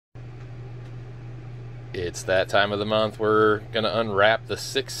It's that time of the month. We're going to unwrap the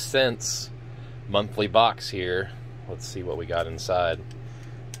 6 Cents monthly box here. Let's see what we got inside.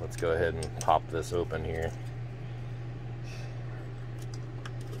 Let's go ahead and pop this open here.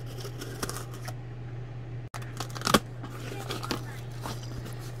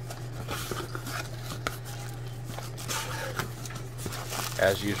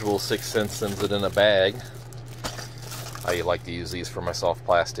 As usual, 6 Cents sends it in a bag. I like to use these for my soft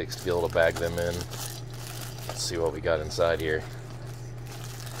plastics to be able to bag them in. Let's see what we got inside here.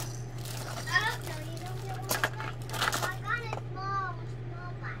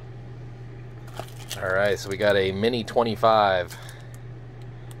 Alright, so we got a Mini 25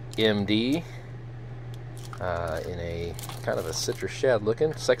 MD in a kind of a citrus shad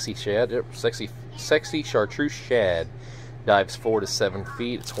looking, sexy shad, sexy chartreuse shad. Dives 4 to 7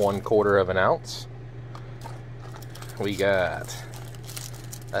 feet. It's 1/4 of an ounce. We got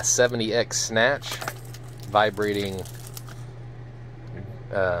a 70X snatch, vibrating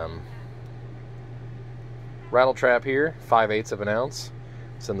rattle trap here, 5/8 of an ounce.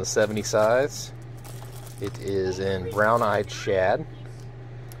 It's in the 70 size. It is in brown-eyed shad.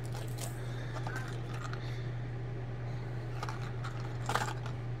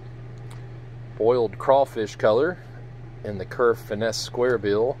 Boiled crawfish color in the Curve Finesse square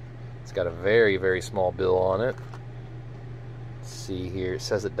bill. It's got a very, very small bill on it. Let's see here. It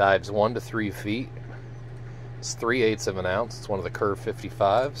says it dives 1 to 3 feet. It's 3/8 of an ounce. It's one of the Curve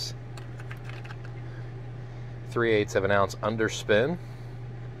 55s. 3/8 of an ounce underspin.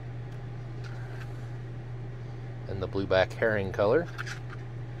 In the blueback herring color.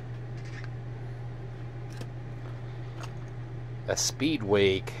 A speed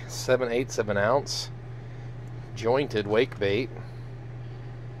wake, 7/8 of an ounce. Jointed wake bait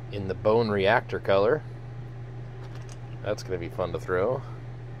in the bone reactor color. That's going to be fun to throw.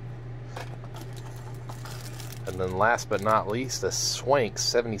 And then last but not least, a Swank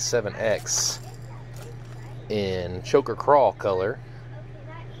 77X in choker crawl color.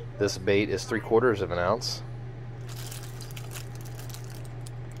 This bait is 3/4 of an ounce.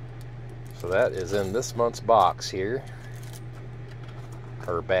 So that is in this month's box here,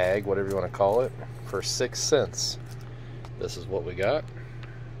 or bag, whatever you want to call it, for 6 cents. This is what we got.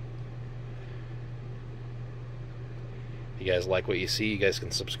 If you guys like what you see, you guys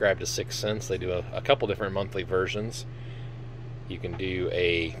can subscribe to 6 Cents. They do a couple different monthly versions. You can do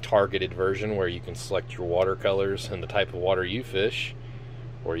a targeted version where you can select your watercolors and the type of water you fish,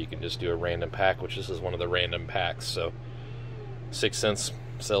 or you can just do a random pack, which this is one of the random packs. So 6 Cents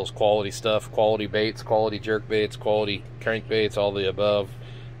sells quality stuff, quality baits, quality jerk baits, quality crankbaits, all the above.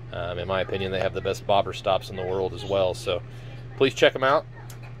 In my opinion, they have the best bobber stops in the world as well. So please check them out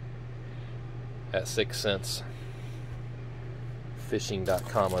at 6 Cents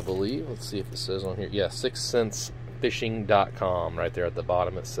Fishing.com, I believe. Let's see if it says on here. Yeah, 6centsfishing.com. Right there at the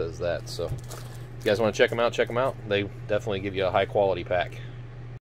bottom it says that. So if you guys want to check them out, check them out. They definitely give you a high quality pack.